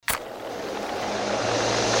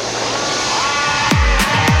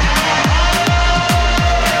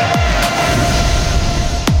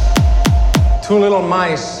Two little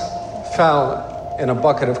mice fell in a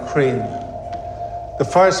bucket of cream. The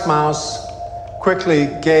first mouse quickly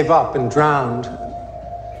gave up and drowned.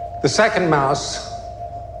 The second mouse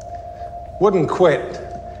wouldn't quit.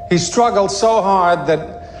 He struggled so hard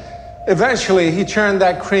that eventually he churned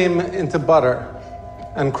that cream into butter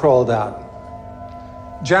and crawled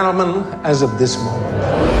out. Gentlemen, as of this moment,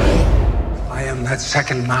 I am that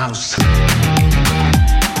second mouse.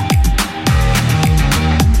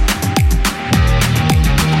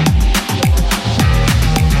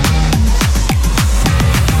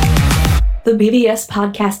 The BVS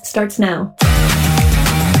podcast starts now.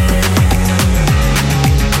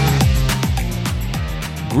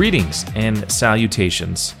 Greetings and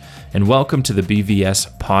salutations, and welcome to the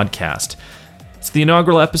BVS podcast. It's the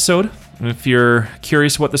inaugural episode. If you're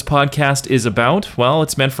curious what this podcast is about, well,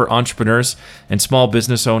 it's meant for entrepreneurs and small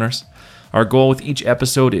business owners. Our goal with each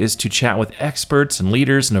episode is to chat with experts and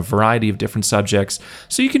leaders in a variety of different subjects,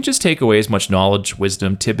 so you can just take away as much knowledge,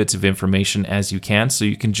 wisdom, tidbits of information as you can, so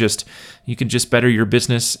you can just better your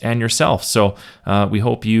business and yourself. So we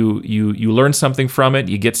hope you learn something from it,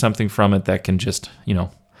 you get something from it that can just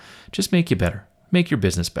make you better. Make your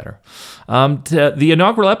business better. The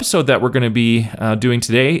inaugural episode that we're going to be doing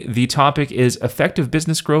today, the topic is effective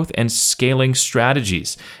business growth and scaling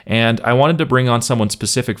strategies. And I wanted to bring on someone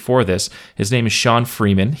specific for this. His name is Sean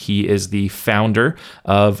Freeman. He is the founder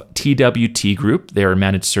of TWT Group. They're a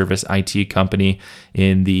managed service IT company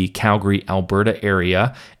in the Calgary, Alberta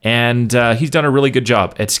area. And he's done a really good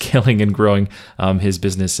job at scaling and growing his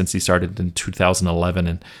business since he started in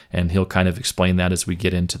 2011. And he'll kind of explain that as we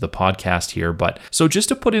get into the podcast here. But so just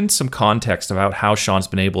to put in some context about how Sean's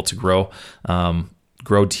been able to grow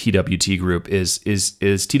TWT Group is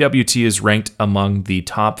TWT is ranked among the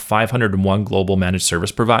top 501 global managed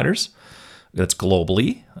service providers. That's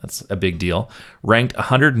globally. That's a big deal. Ranked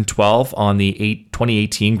 112 on the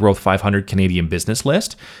 2018 Growth 500 Canadian Business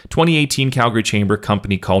List. 2018 Calgary Chamber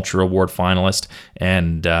Company Culture Award finalist.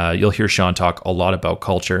 And you'll hear Sean talk a lot about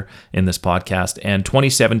culture in this podcast. And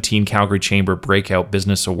 2017 Calgary Chamber Breakout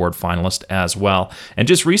Business Award finalist as well. And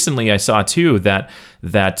just recently I saw too that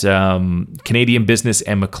Canadian Business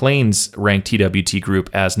and Maclean's ranked TWT Group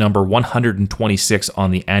as number 126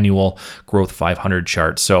 on the annual Growth 500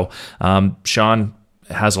 chart. So Sean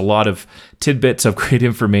has a lot of tidbits of great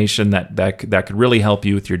information that could really help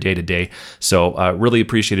you with your day-to-day. So really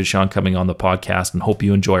appreciated Sean coming on the podcast and hope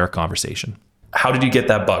you enjoy our conversation. How did you get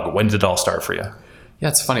that bug? When did it all start for you? Yeah,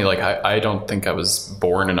 it's funny. Like I don't think I was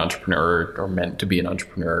born an entrepreneur or meant to be an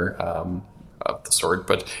entrepreneur of the sort.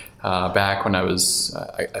 But back when I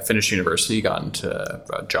finished university, got into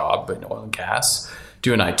a job in oil and gas,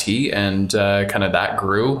 doing IT, and kind of that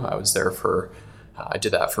grew. I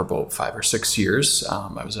did that for about 5 or 6 years.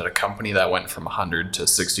 I was at a company that went from 100 to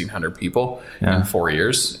 1,600 people in 4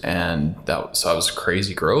 years. And so I was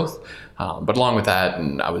crazy growth. But along with that,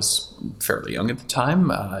 and I was fairly young at the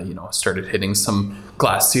time, started hitting some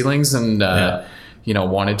glass ceilings and,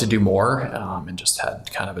 wanted to do more and just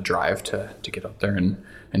had kind of a drive to get out there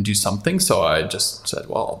and do something. So I just said,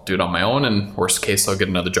 well, I'll do it on my own, and worst case, I'll get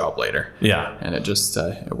another job later. Yeah. And it just,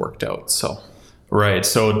 it worked out. So. Right.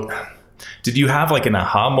 So did you have like an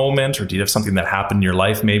aha moment, or do you have something that happened in your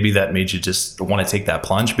life maybe that made you just want to take that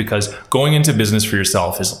plunge? Because going into business for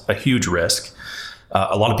yourself is a huge risk.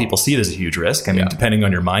 A lot of people see it as a huge risk. I mean, depending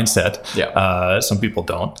on your mindset, some people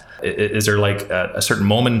don't. Is there like a certain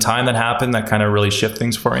moment in time that happened that kind of really shift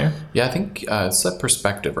things for you? Yeah, I think it's that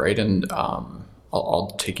perspective, right? And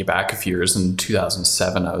I'll take you back a few years. In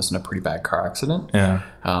 2007, I was in a pretty bad car accident. Yeah.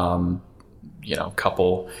 A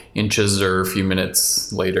couple inches or a few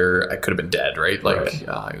minutes later, I could have been dead, right?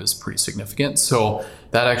 It was pretty significant. So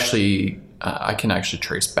that actually, I can actually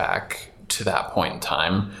trace back to that point in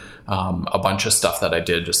time. A bunch of stuff that I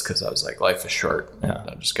did just because I was like, life is short.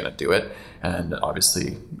 I'm just going to do it. And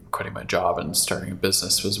obviously quitting my job and starting a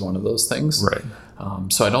business was one of those things. Right.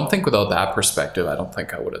 So I don't think without that perspective, I don't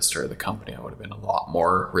think I would have started the company. I would have been a lot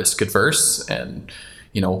more risk adverse and,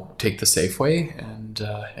 take the safe way.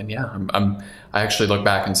 I actually look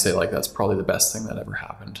back and say like, that's probably the best thing that ever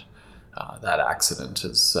happened. That accident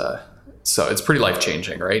is, so it's pretty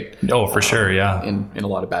life-changing, right? Oh, for sure. Yeah. In a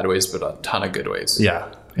lot of bad ways, but a ton of good ways.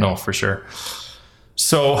 Yeah. No, for sure.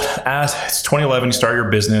 So as it's 2011, you start your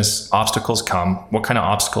business, obstacles come. What kind of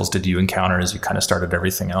obstacles did you encounter as you kind of started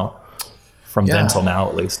everything out? From then till now,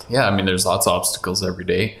 at least. Yeah, I mean, there's lots of obstacles every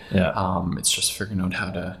day. Yeah. It's just figuring out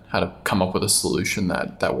how to come up with a solution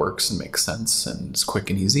that works and makes sense and is quick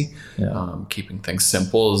and easy. Yeah. Keeping things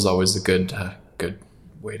simple is always a good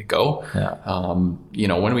way to go. Yeah.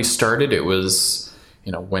 When we started, it was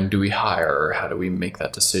when do we hire? How do we make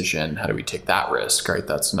that decision? How do we take that risk, right?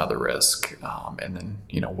 That's another risk. And then,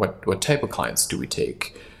 what type of clients do we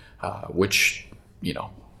take?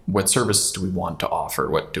 What services do we want to offer?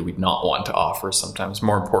 What do we not want to offer? Sometimes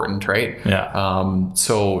more important, right? Yeah.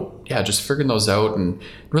 Just figuring those out and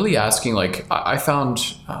really asking, like, I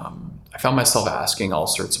found myself asking all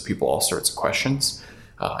sorts of people, all sorts of questions.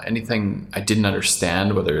 Anything I didn't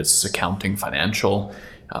understand, whether it's accounting, financial,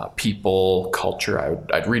 people, culture,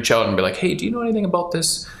 I'd reach out and be like, hey, do you know anything about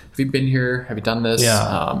this? Have you been here? Have you done this?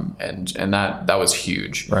 Yeah. And that was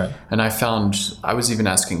huge. Right. And I found I was even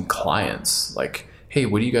asking clients, like, hey,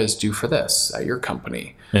 what do you guys do for this at your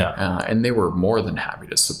company? Yeah. And they were more than happy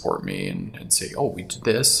to support me and say, oh, we did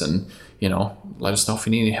this, and let us know if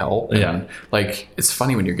you need any help. Yeah. And like, it's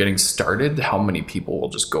funny when you're getting started, how many people will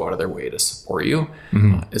just go out of their way to support you.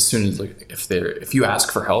 As soon as, like, if you ask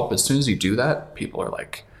for help, as soon as you do that, people are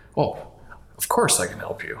like, oh, of course I can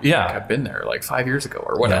help you. Yeah. Like, I've been there like 5 years ago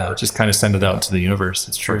or whatever. Yeah, just kind of send it out to the universe.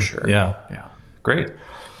 It's true. For sure. Yeah. Great.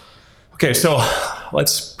 Okay, so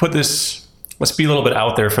let's be a little bit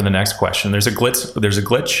out there for the next question. There's a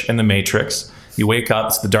glitch in the matrix. You wake up,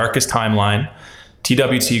 it's the darkest timeline.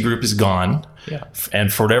 TWT Group is gone. Yeah.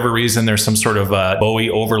 And for whatever reason, there's some sort of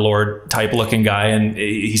Bowie overlord type looking guy, and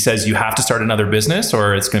he says you have to start another business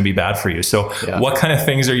or it's going to be bad for you. So what kind of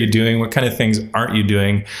things are you doing? What kind of things aren't you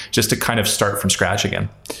doing just to kind of start from scratch again?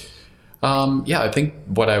 I think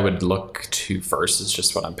what I would look to first is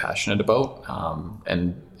just what I'm passionate about,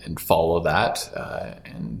 and follow that.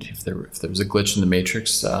 And if there was a glitch in the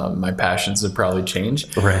matrix, my passions would probably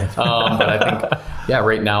change. Right. But I think,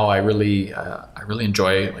 right now I really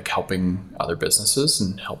enjoy, like, helping other businesses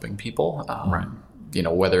and helping people. Right.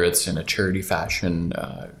 Whether it's in a charity fashion,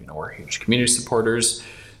 we're huge community supporters,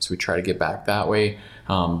 so we try to get back that way.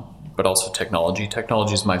 But also technology.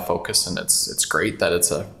 Technology is my focus, and it's great that it's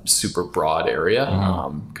a super broad area,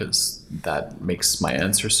 because that makes my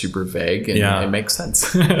answer super vague, and it makes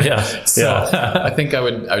sense. I think I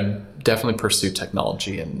would definitely pursue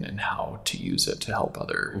technology and how to use it to help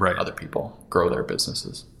other people grow their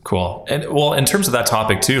businesses. Cool. And well, in terms of that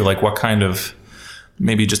topic too, like, what kind of,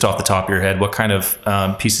 maybe just off the top of your head, what kind of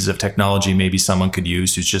pieces of technology maybe someone could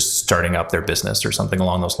use who's just starting up their business or something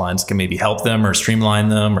along those lines can maybe help them or streamline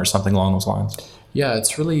them or something along those lines? Yeah,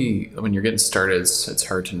 it's really, when you're getting started, it's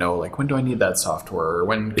hard to know, like, when do I need that software, or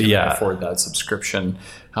when can I afford that subscription?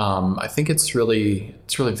 I think it's really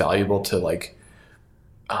valuable to, like,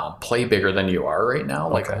 play bigger than you are right now.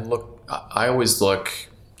 Like, I always look,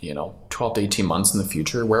 12 to 18 months in the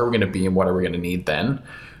future, where are we going to be and what are we going to need then?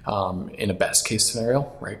 In a best case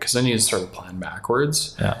scenario, right? Because then you just sort of plan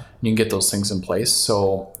backwards. Yeah. And you can get those things in place.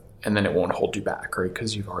 So, and then it won't hold you back, right?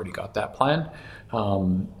 Because you've already got that plan.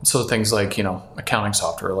 So things like, accounting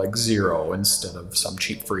software like Xero instead of some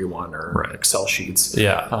cheap free one, or Excel sheets.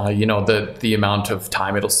 Yeah. The amount of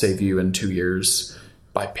time it'll save you in 2 years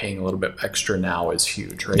by paying a little bit extra now is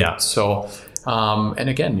huge, right? Yeah. So, and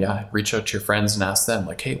again, reach out to your friends and ask them,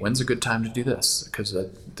 like, hey, when's a good time to do this? Because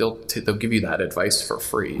they'll give you that advice for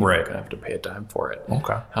free. Right. You're gonna have to pay a dime for it.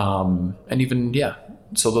 Okay. And even,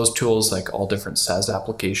 so those tools, like all different SaaS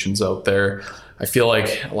applications out there, I feel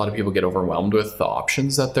like a lot of people get overwhelmed with the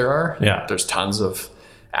options that there are. Yeah. There's tons of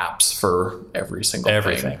apps for everything,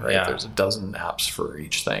 right? Yeah. There's a dozen apps for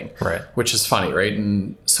each thing, right? Which is funny, right?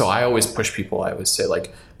 And so I always push people. I always say,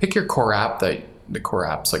 like, pick your core app, the core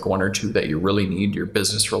apps, like 1 or 2 that you really need, your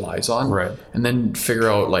business relies on, right? And then figure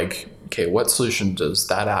out, like, okay, what solution does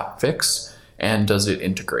that app fix, and does it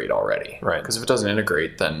integrate already? Right. Because if it doesn't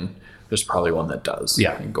integrate, then there's probably one that does.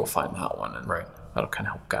 Yeah. And go find that one, and that'll kind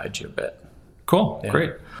of help guide you a bit. Cool. Yeah.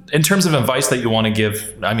 Great. In terms of advice that you want to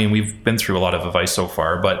give, I mean, we've been through a lot of advice so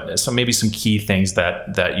far, but maybe some key things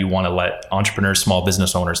that you want to let entrepreneurs, small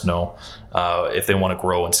business owners know if they want to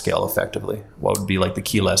grow and scale effectively. What would be, like, the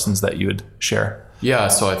key lessons that you would share? Yeah.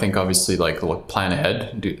 So I think obviously, like, plan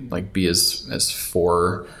ahead, be as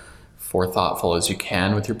forethoughtful as you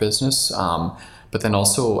can with your business. But then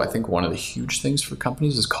also, I think one of the huge things for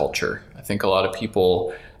companies is culture. I think a lot of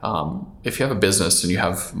people, if you have a business and you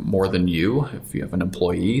have more than if you have an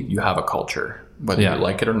employee, you have a culture, whether you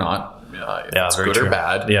like it or not. If it's good or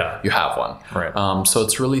bad, you have one. Right. So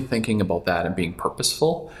it's really thinking about that and being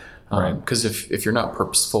purposeful. Because if you're not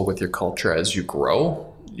purposeful with your culture as you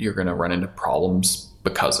grow, you're going to run into problems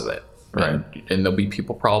because of it. Right. And there'll be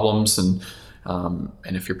people problems, and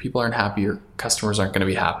if your people aren't happy, your customers aren't going to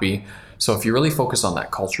be happy. So if you really focus on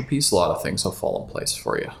that culture piece, a lot of things will fall in place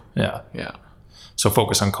for you. Yeah. So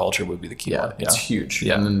focus on culture would be the key one. It's huge.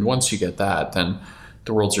 Yeah. And then once you get that, then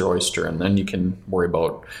the world's your oyster, and then you can worry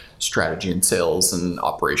about strategy and sales and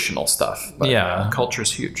operational stuff. But culture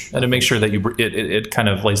is huge. And to make sure that it kind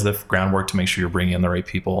of lays the groundwork to make sure you're bringing in the right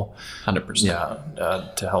people.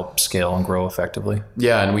 100%. To help scale and grow effectively.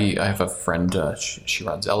 Yeah, and I have a friend, she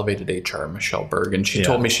runs Elevated HR, Michelle Berg, and she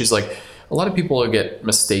told me, she's like, a lot of people get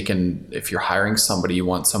mistaken if you're hiring somebody, you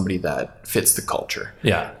want somebody that fits the culture.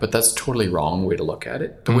 Yeah. But that's totally wrong way to look at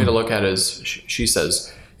it. The way to look at it is, she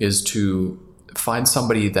says, is to find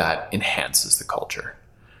somebody that enhances the culture,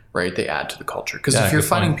 right? They add to the culture. Because if you're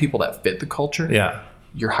finding people that fit the culture,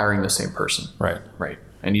 you're hiring the same person. Right. Right.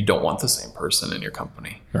 And you don't want the same person in your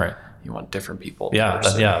company. Right. You want different people.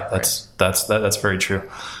 That's very true.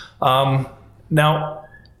 Now,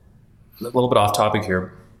 a little bit off topic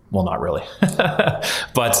here. Well, not really.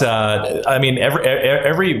 But I mean,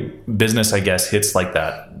 every business, I guess, hits like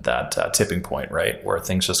that tipping point, right? Where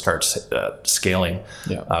things just start scaling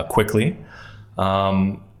quickly.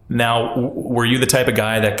 Now, were you the type of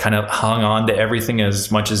guy that kind of hung on to everything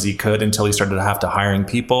as much as he could until he started to have to hiring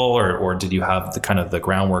people, or did you have the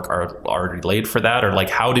groundwork already laid for that? Or like,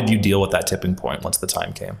 how did you deal with that tipping point once the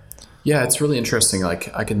time came? Yeah, it's really interesting.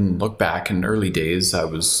 Like, I can look back in early days, I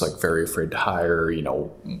was like very afraid to hire,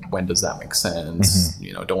 when does that make sense?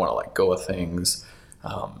 Mm-hmm. Don't want to let go of things.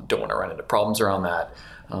 Don't want to run into problems around that.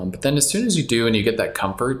 But then as soon as you do, and you get that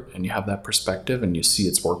comfort and you have that perspective and you see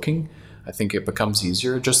it's working, I think it becomes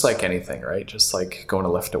easier, just like anything, right? Just like going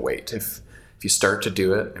to lift a weight. If you start to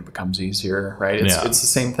do it, it becomes easier, right? It's the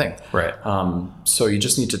same thing. Right. So you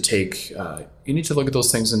just need to look at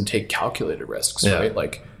those things and take calculated risks, right?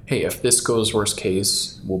 Like, hey, if this goes worst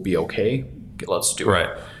case, we'll be okay. Let's do it.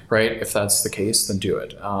 Right. If that's the case, then do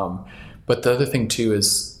it. But the other thing too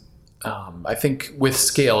is, I think with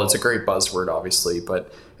scale, it's a great buzzword, obviously,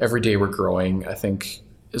 but every day we're growing. I think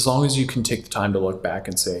as long as you can take the time to look back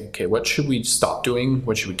and say, okay, what should we stop doing?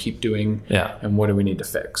 What should we keep doing? And what do we need to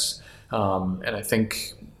fix? And I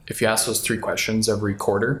think if you ask those 3 questions every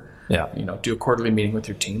quarter, do a quarterly meeting with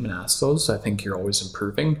your team and ask those, I think you're always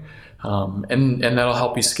improving. And that'll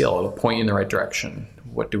help you scale. It'll point you in the right direction.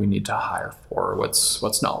 What do we need to hire for?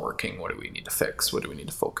 What's not working? What do we need to fix? What do we need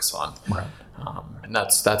to focus on? Right. And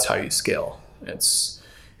that's how you scale.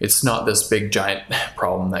 It's not this big giant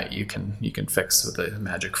problem that you can fix with a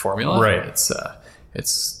magic formula. Right.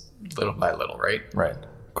 It's little by little, right? Right.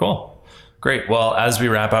 Cool. Great. Well, as we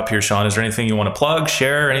wrap up here, Sean, is there anything you want to plug,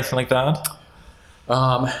 share, anything like that?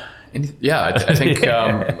 I think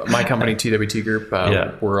my company, TWT Group,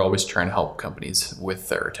 we're always trying to help companies with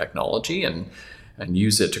their technology and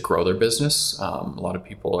use it to grow their business. A lot of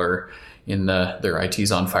people are in their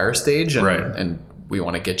IT's on fire stage, and we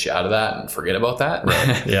want to get you out of that and forget about that.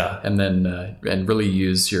 Right. Yeah. And then and really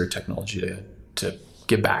use your technology to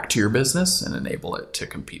give back to your business and enable it to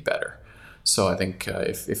compete better. So I think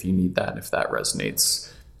if you need that, if that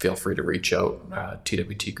resonates, feel free to reach out,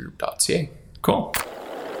 twtgroup.ca. Cool.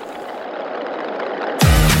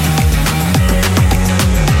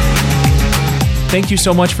 Thank you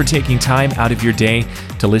so much for taking time out of your day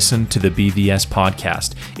to listen to the BVS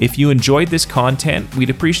podcast. If you enjoyed this content, we'd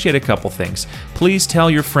appreciate a couple things. Please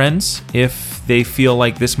tell your friends if they feel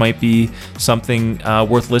like this might be something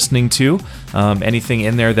worth listening to, anything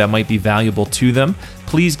in there that might be valuable to them.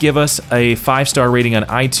 Please give us a 5-star rating on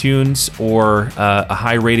iTunes or a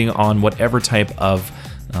high rating on whatever type of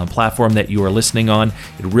platform that you are listening on.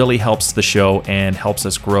 It really helps the show and helps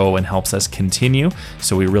us grow and helps us continue.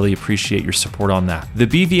 So we really appreciate your support on that. The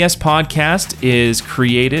BVS podcast is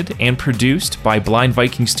created and produced by Blind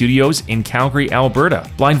Viking Studios in Calgary, Alberta.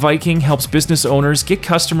 Blind Viking helps business owners get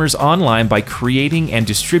customers online by creating and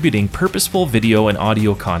distributing purposeful video and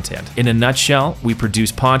audio content. In a nutshell, we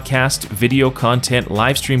produce podcast, video content,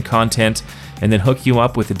 live stream content, and then hook you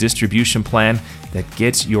up with a distribution plan that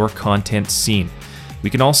gets your content seen. We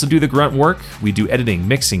can also do the grunt work. We do editing,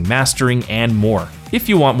 mixing, mastering, and more. If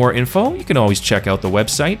you want more info, you can always check out the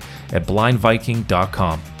website at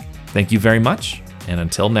blindviking.com. Thank you very much, and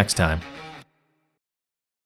until next time.